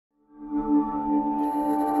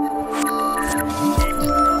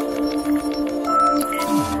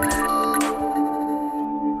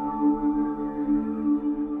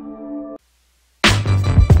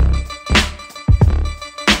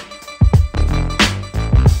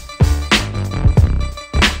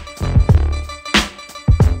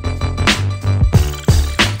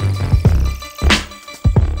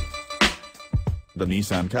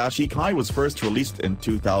Nissan Qashqai was first released in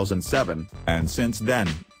 2007, and since then,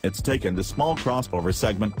 it's taken the small crossover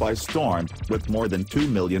segment by storm, with more than 2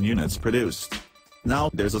 million units produced. Now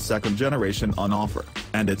there's a second generation on offer,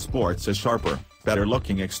 and it sports a sharper,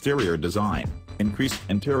 better-looking exterior design, increased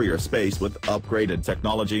interior space with upgraded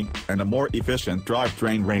technology, and a more efficient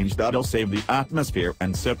drivetrain range that'll save the atmosphere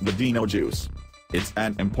and sip the Dino juice. It's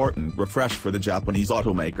an important refresh for the Japanese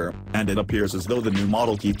automaker, and it appears as though the new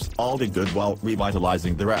model keeps all the good while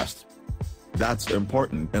revitalizing the rest. That's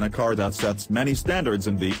important in a car that sets many standards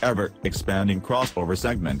in the ever-expanding crossover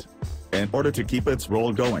segment. In order to keep its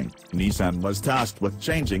role going, Nissan was tasked with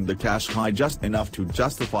changing the Qashqai just enough to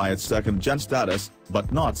justify its second-gen status,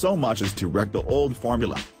 but not so much as to wreck the old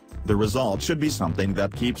formula. The result should be something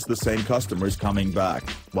that keeps the same customers coming back,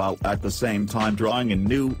 while at the same time drawing in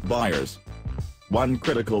new buyers. One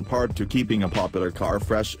critical part to keeping a popular car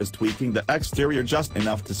fresh is tweaking the exterior just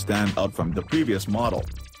enough to stand out from the previous model.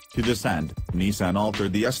 To this end, Nissan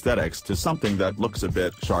altered the aesthetics to something that looks a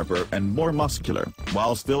bit sharper and more muscular,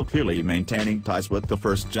 while still clearly maintaining ties with the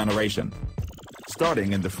first generation.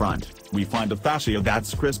 Starting in the front, we find a fascia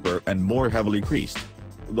that's crisper and more heavily creased.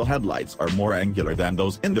 The headlights are more angular than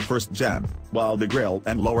those in the first gen, while the grille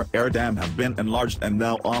and lower air dam have been enlarged and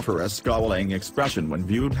now offer a scowling expression when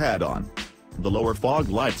viewed head-on. The lower fog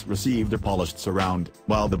lights received a polished surround,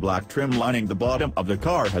 while the black trim lining the bottom of the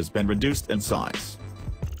car has been reduced in size.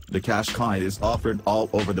 The Qashqai is offered all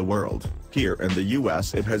over the world. Here in the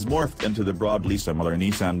US it has morphed into the broadly similar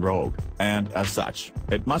Nissan Rogue, and as such,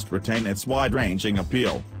 it must retain its wide-ranging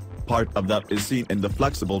appeal. Part of that is seen in the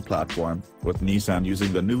flexible platform, with Nissan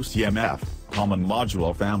using the new CMF, Common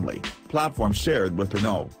Module Family, platform shared with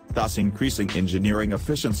Renault, thus increasing engineering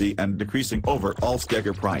efficiency and decreasing overall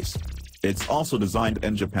sticker price. It's also designed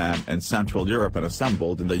in Japan and Central Europe and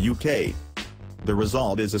assembled in the UK. The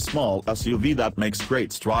result is a small SUV that makes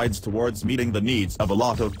great strides towards meeting the needs of a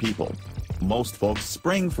lot of people. Most folks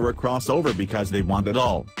spring for a crossover because they want it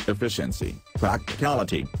all: efficiency,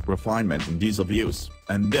 practicality, refinement and ease of use,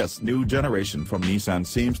 and this new generation from Nissan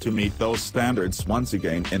seems to meet those standards once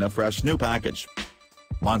again in a fresh new package.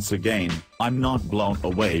 Once again, I'm not blown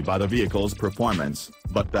away by the vehicle's performance,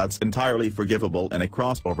 but that's entirely forgivable in a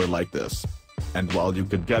crossover like this. And while you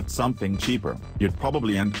could get something cheaper, you'd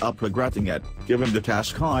probably end up regretting it, given the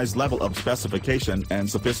Qashqai's level of specification and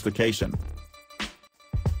sophistication.